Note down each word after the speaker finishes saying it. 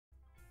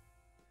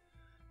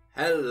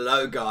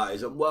Hello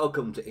guys and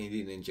welcome to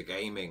Indie Ninja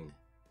Gaming.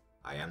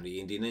 I am the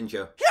Indie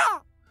Ninja. Yeah!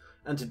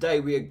 And today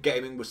we are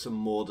gaming with some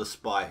more The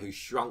Spy Who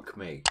Shrunk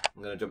Me.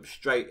 I'm going to jump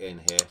straight in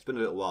here. It's been a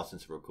little while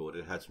since I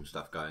recorded. Had some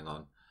stuff going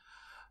on.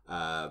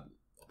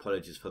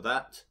 Apologies for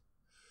that.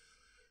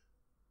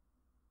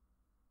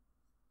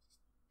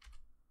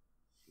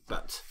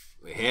 But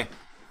we're here.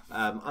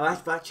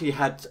 I've actually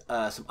had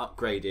some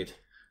upgraded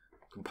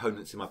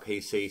components in my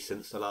PC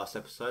since the last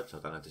episode. So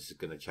I don't know if this is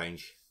going to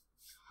change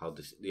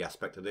the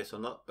aspect of this or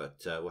not,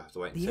 but we'll have to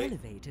wait and see. The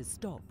elevator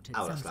stopped at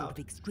some sort of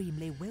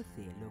extremely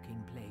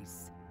wealthy-looking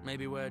place.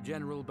 Maybe where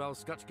General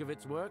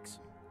Belskutchkovitz works?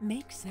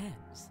 Makes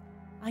sense.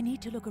 I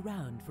need to look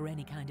around for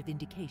any kind of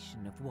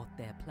indication of what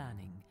they're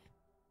planning.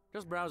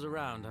 Just browse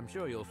around. I'm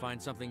sure you'll find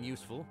something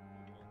useful.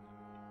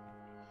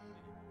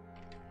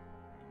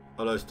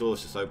 Oh, those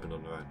doors just opened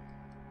on their own.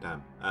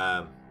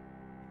 Damn.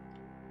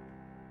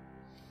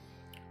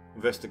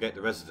 Investigate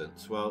the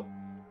residence. Well,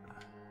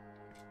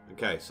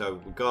 okay,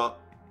 so we've got...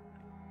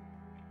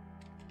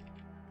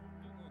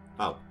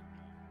 Oh.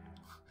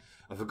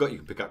 I forgot you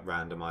can pick up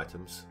random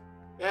items.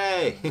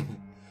 Yay!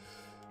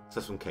 Let's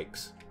have some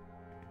cakes.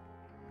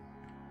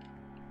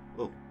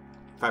 Oh,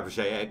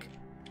 Fabergé egg.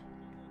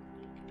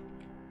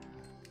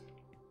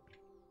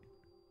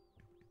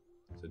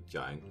 It's a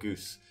giant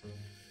goose.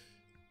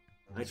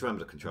 I need to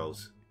remember the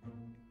controls.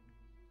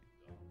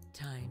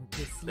 Time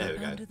to slip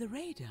under the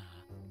radar.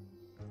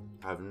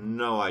 I have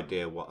no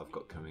idea what I've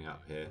got coming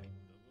up here.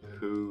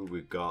 Who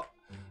we've got.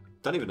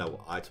 Don't even know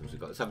what items we've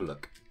got. Let's have a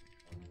look.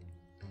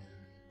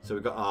 So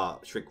we've got our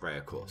shrink ray,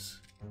 of course.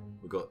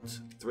 We've got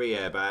 3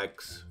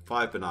 airbags,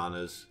 5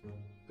 bananas,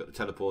 we've got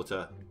the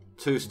teleporter,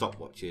 2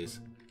 stopwatches,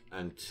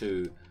 and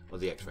 2 of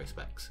the X-ray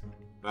specs.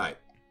 Right.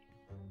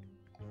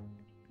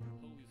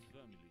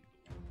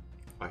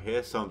 I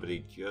hear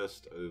somebody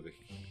just over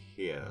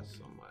here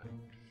somewhere.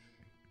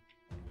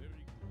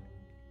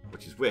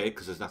 Which is weird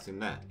because there's nothing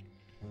there.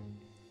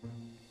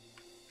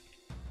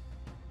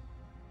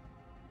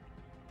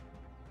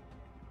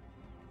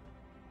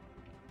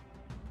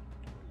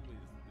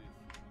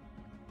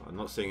 I'm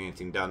not seeing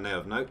anything down there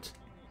of note.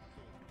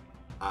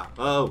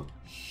 Oh,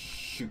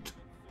 shoot.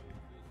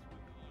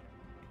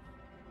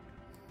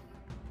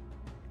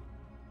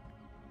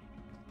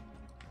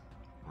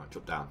 Alright,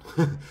 drop down.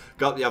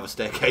 Go up the other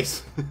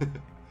staircase.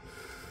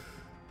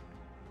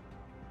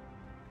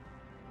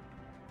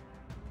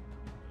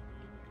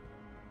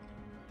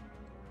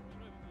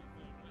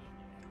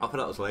 Up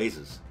and out those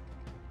lasers.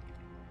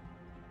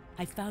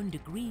 I found a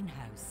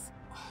greenhouse.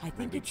 I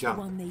think it's the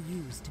one they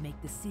use to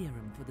make the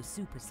serum for the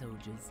super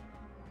soldiers.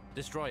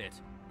 Destroy it.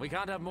 We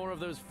can't have more of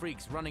those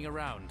freaks running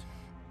around.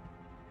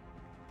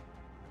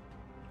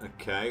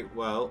 Okay,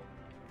 well,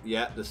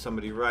 yeah, there's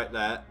somebody right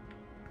there.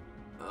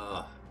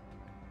 Ugh,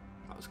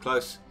 that was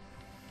close.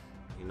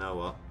 You know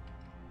what?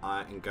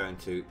 I am going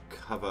to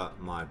cover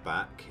my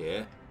back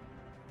here.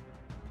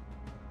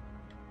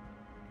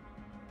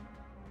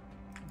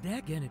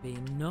 They're gonna be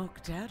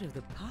knocked out of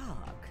the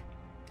park.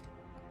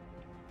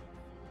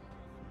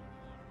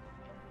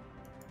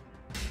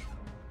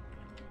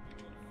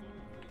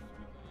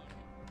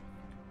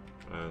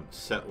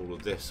 Set all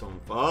of this on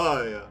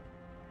fire.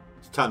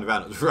 Just turned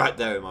around, it was right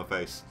there in my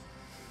face.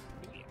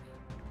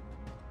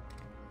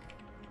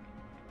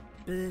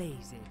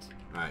 Blaze it.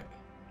 Right.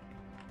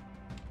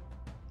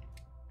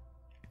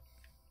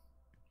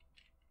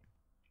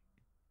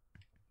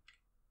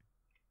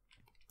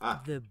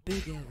 The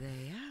bigger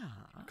they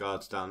are.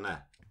 Guards down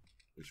there.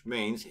 Which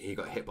means he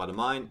got hit by the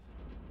mine.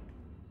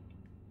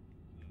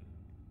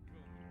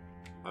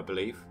 I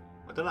believe.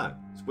 I don't know.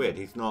 It's weird.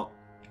 He's not...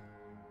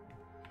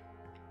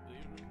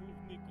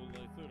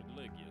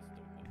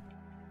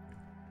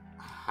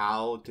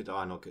 How did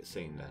I not get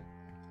seen then?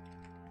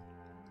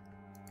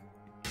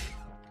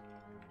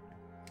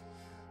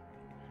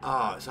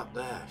 Ah, it's up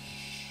there.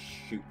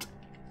 Shoot.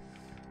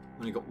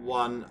 Only got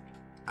 1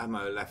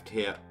 ammo left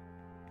here.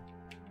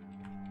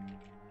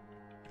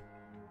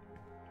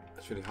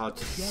 It's really hard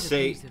to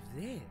see. Of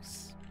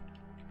this.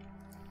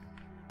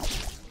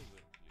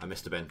 I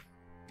missed a bin.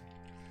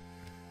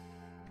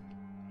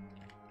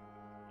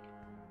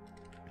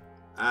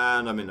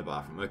 And I'm in the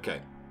bathroom.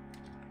 Okay.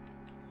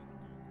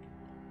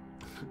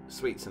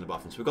 Sweets in the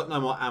bathroom. So we've got no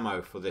more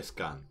ammo for this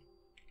gun.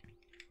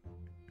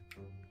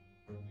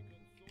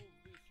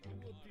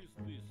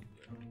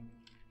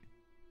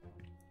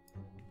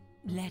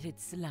 Let it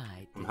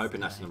slide. I'm hoping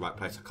that's in the right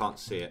place. I can't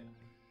see it.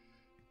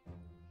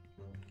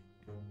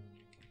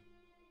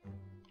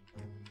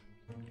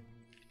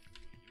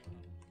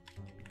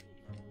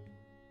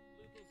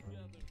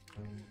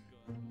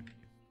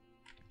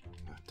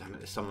 Oh, damn it,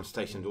 there's someone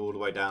stationed all the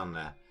way down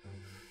there.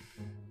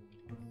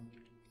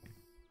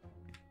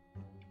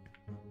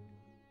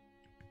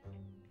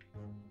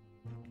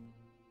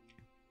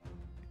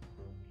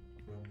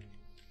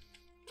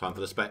 Time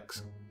for the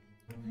specs.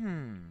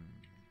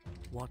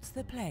 What's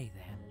the play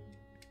then?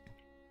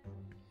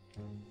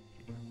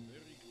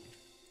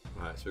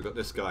 Right, so we've got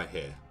this guy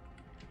here.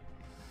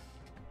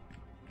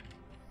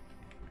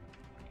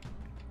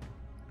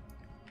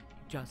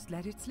 Just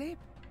let it slip.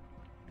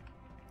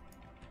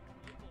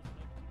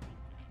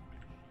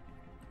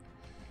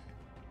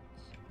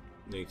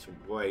 Need to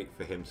wait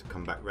for him to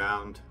come back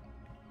round.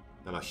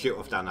 Then I'll shoot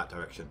off down that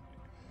direction.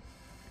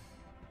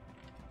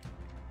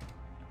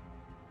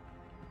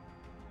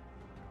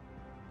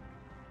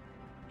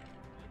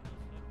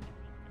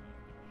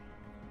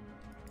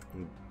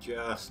 And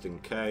just in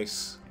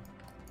case.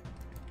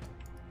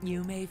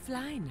 You may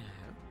fly now.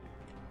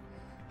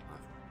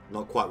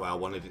 Not quite where I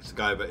wanted it to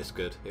go, but it's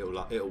good.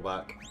 It'll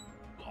work.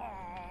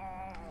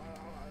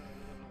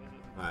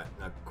 Right,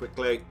 now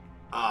quickly.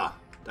 Ah,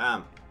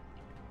 damn.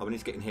 Oh, we need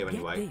to get in here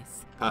anyway. Get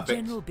this. Perfect.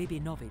 General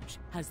Bibinovich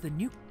has the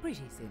nuke.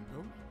 Pretty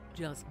simple.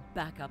 Just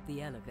back up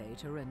the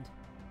elevator and...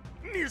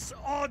 Miss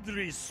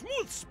Audrey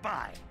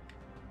Smoothspy!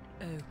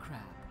 Oh,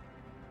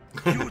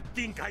 crap. You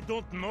think I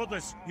don't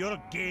notice your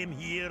game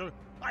here?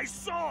 I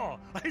saw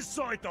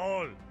it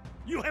all!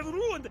 You have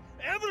ruined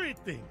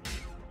everything!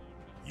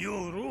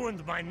 You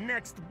ruined my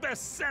next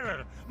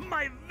bestseller,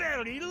 my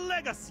very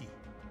legacy!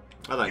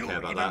 I don't care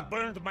about that. You even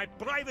burned my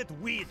private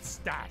weed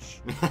stash!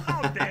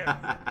 How dare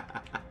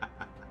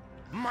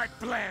you! My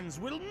plans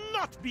will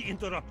not be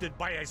interrupted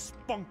by a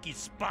spunky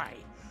spy!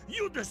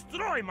 You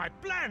destroy my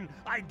plan,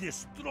 I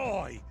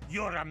destroy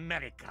your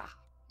America!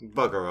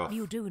 Bugger off.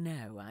 You do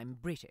know I'm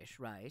British,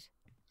 right?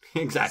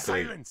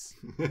 Exactly. Silence!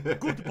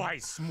 Goodbye,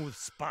 Smooth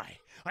Spy.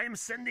 I am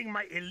sending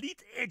my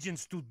elite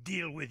agents to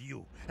deal with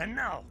you. And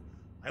now,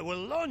 I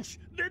will launch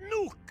the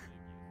nuke!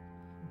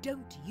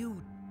 Don't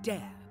you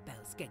dare,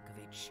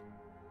 Belskenkovich.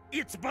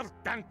 It's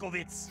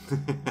Bertankovitz!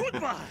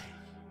 Goodbye!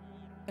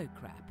 Oh,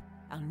 crap.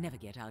 I'll never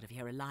get out of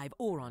here alive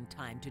or on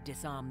time to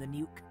disarm the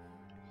nuke.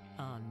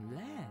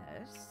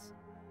 Unless...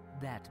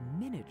 that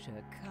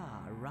miniature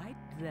car right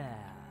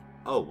there.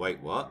 Oh, wait,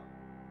 what?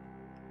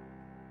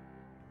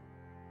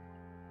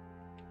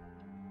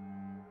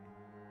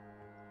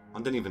 I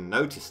didn't even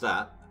notice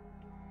that.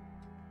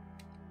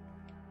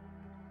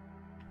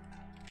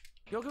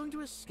 You're going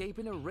to escape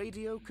in a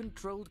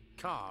radio-controlled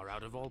car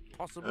out of all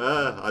possible...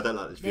 I don't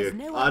like this view. There's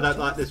no I don't other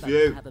like this choice but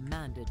view. to have a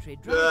mandatory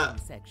driving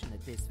section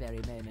at this very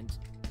moment.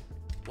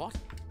 What?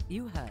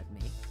 You heard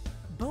me.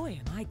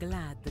 Boy, am I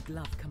glad the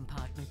glove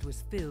compartment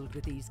was filled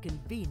with these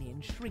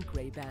convenient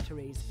shrink-ray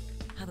batteries.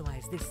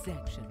 Otherwise, this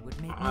section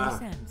would make no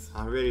sense.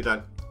 I really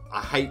don't.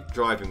 I hate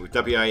driving with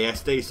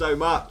WASD so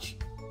much.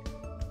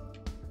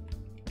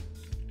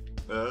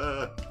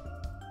 I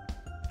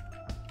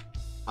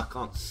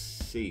can't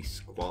see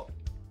squat.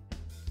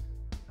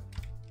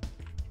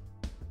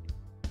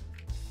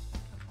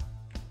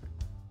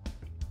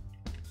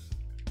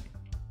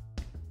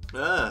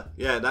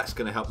 Yeah, that's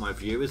going to help my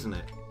view, isn't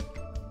it?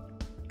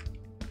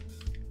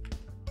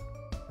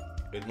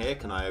 In here,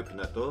 can I open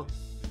that door?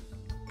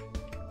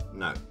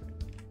 No.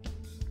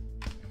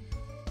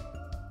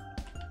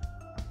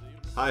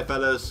 Hi,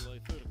 fellas.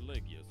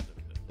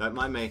 Don't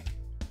mind me.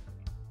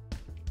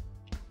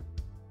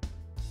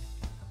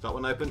 Is that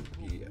one open?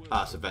 Yeah.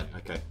 Ah, it's a vent.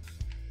 Okay.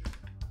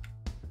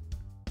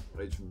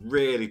 It's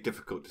really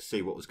difficult to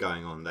see what was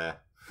going on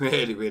there.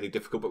 Really, really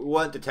difficult. But we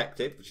weren't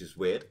detected, which is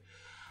weird.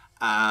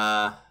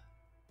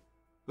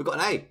 We got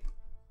an A.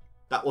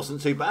 That wasn't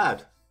too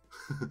bad.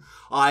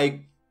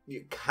 I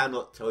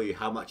cannot tell you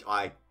how much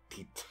I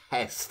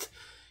detest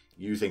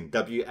using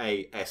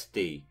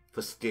WASD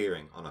for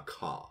steering on a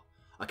car.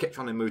 I kept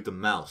trying to move the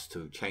mouse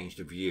to change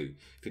the view.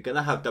 If you're going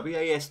to have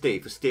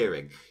WASD for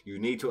steering, you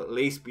need to at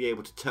least be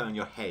able to turn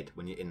your head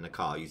when you're in the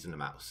car using the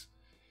mouse.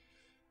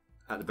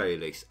 At the very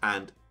least.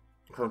 And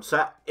if I'm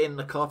sat in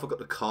the car, if I've got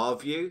the car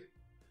view,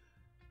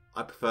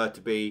 I prefer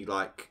to be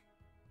like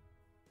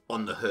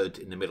on the hood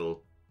in the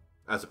middle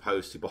as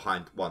opposed to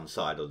behind one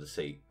side of the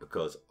seat,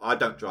 because I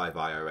don't drive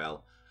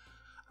IRL.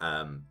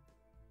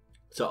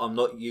 So I'm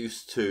not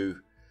used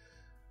to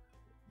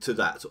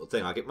that sort of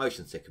thing. I get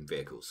motion sick in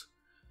vehicles.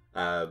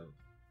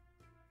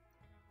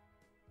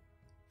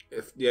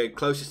 If the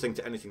closest thing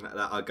to anything like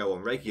that I go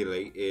on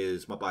regularly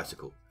is my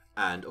bicycle,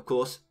 and of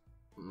course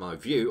my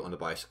view on the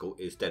bicycle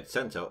is dead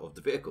center of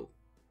the vehicle.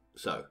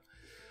 So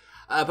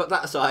but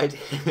that aside,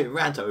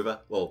 rant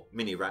over, well,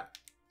 mini rant,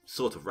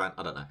 sort of rant,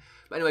 I don't know.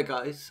 But anyway,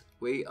 guys,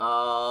 we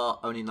are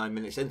only 9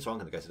 minutes in, so I'm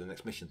going to go to the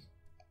next mission.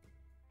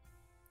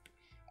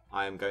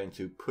 I am going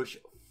to push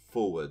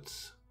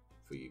forwards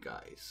for you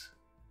guys.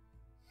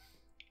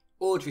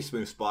 Audrey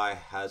Smoothspy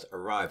has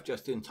arrived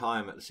just in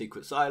time at the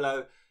secret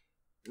silo.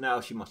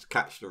 Now she must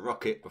catch the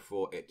rocket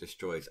before it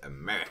destroys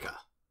America.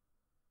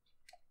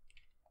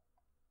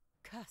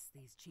 Curse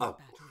these cheap Oh,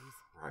 batteries.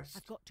 Christ.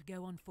 I've got to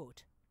go on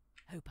foot.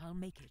 Hope I'll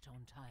make it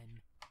on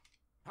time.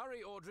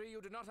 Hurry, Audrey,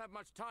 you do not have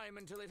much time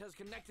until it has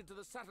connected to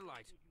the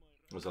satellite.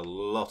 There's a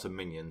lot of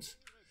minions.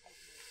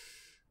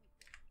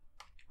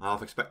 I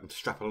half expect them to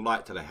strap a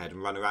light to their head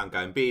and run around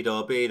going,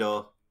 Beedor,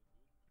 Beedor.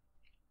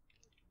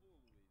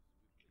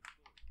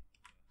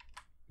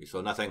 You saw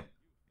nothing.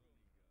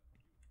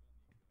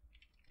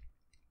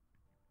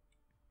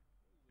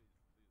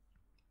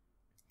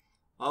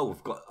 Oh,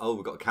 we've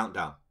got a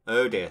countdown.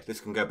 Oh dear,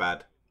 this can go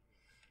bad.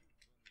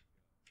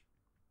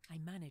 I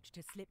managed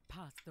to slip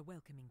past the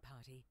welcoming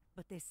party,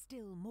 but there's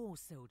still more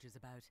soldiers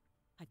about.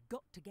 I've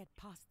got to get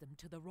past them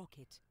to the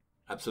rocket.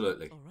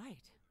 Absolutely. All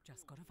right,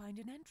 just got to find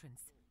an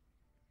entrance.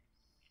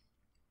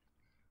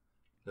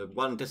 The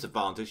one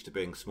disadvantage to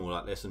being small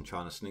like this and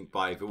trying to sneak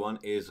by everyone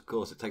is, of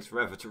course, it takes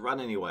forever to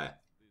run anywhere.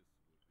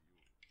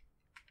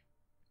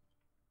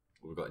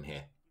 What have we got in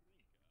here?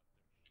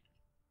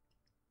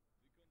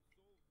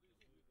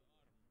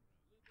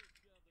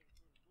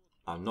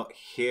 I'm not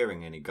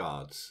hearing any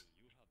guards.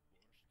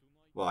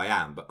 Well, I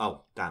am, but...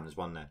 Oh, damn, there's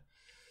one there.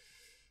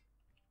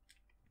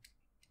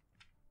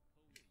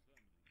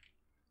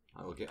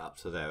 I will get up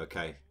to there,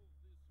 okay.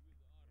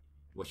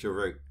 What's your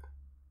route?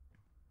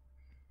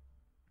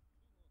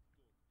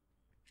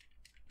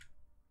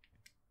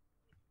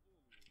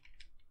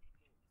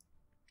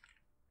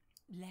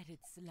 Let it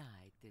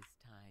slide this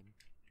time.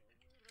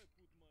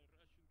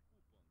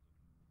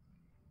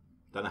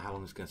 Don't know how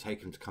long it's going to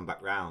take him to come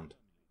back round.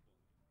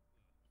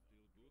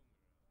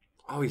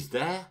 Oh, he's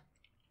there?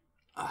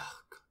 Oh,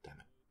 God damn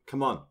it.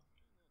 Come on.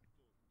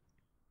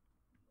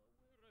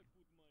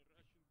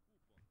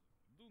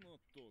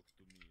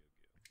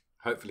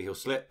 Hopefully he'll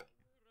slip.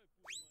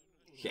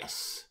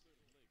 Yes.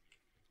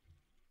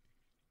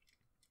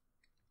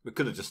 We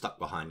could have just stuck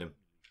behind him,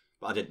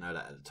 but I didn't know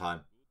that at the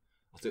time.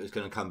 I thought it was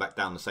going to come back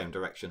down the same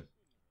direction.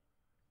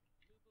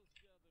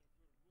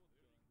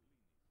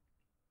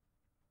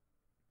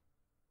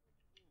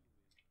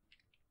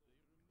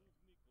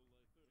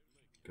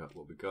 Got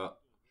what we got.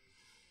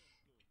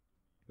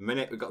 A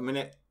minute, we've got a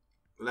minute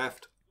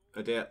left.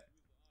 Oh dear.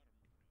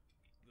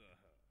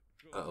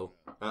 Uh-oh.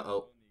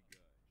 Uh-oh.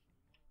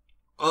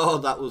 Oh,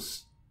 that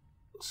was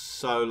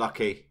so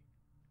lucky.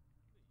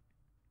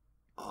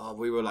 Oh,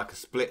 we were like a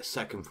split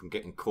second from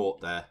getting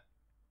caught there.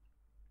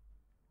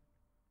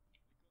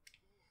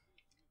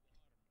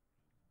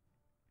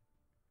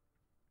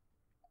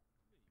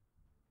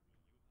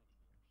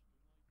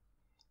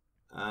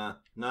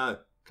 No.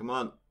 Come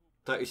on.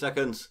 30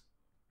 seconds.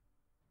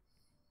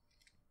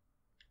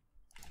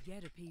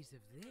 Get a piece of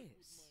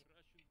this.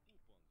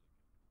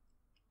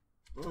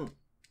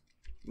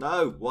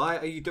 No, why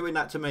are you doing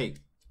that to me?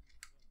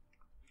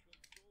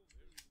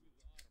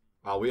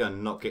 Oh, we are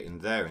not getting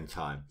there in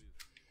time.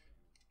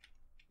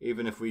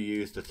 Even if we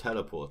use the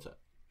teleporter.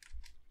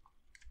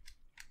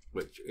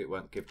 Which it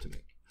won't give to me.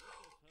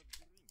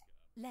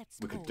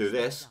 We could do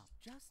this.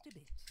 Just a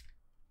bit.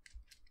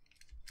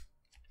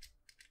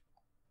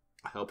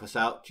 Help us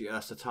out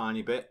just a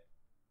tiny bit.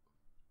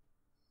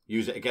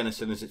 Use it again as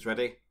soon as it's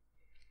ready.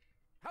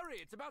 Hurry,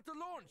 it's about to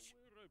launch.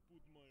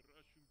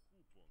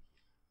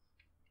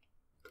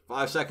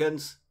 5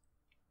 seconds.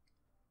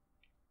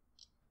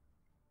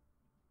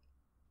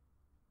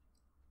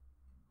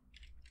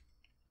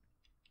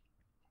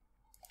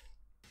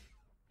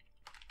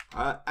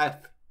 F.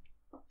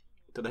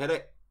 Did I hit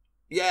it?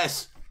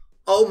 Yes!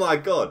 Oh my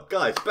god,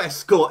 guys, best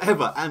score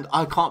ever. And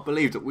I can't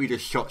believe that we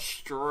just shot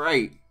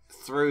straight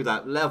through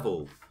that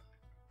level.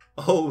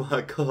 Oh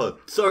my god.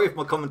 Sorry if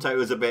my commentary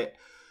was a bit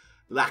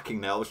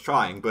lacking there. I was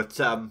trying, but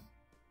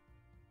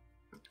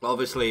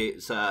obviously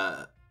it's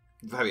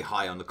very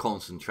high on the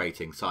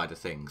concentrating side of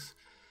things.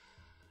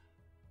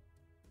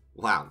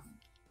 Wow.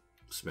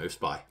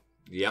 Smoothspy.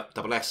 Yep,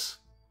 double S.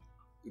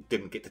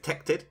 Didn't get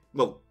detected.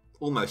 Well,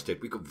 almost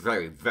did. We got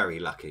very, very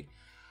lucky.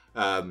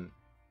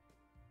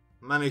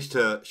 Managed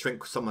to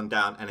shrink someone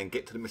down and then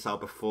get to the missile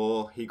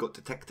before he got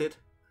detected.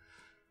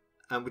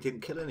 And we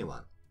didn't kill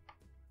anyone.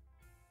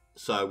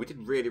 So we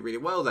did really, really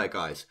well there,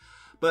 guys.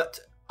 But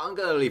I'm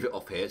going to leave it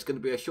off here. It's going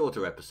to be a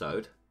shorter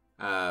episode.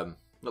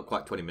 Not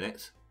quite 20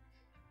 minutes.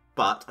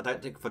 But I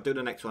don't think if I do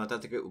the next one, I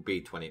don't think it will be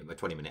a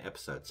 20-minute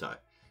episode. So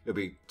it'll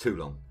be too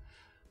long.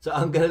 So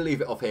I'm going to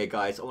leave it off here,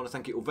 guys. I want to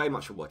thank you all very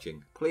much for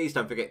watching. Please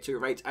don't forget to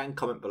rate and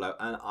comment below.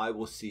 And I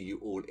will see you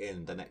all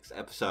in the next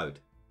episode.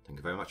 Thank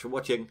you very much for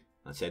watching.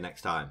 I'll see you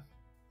next time.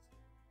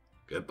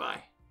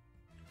 Goodbye.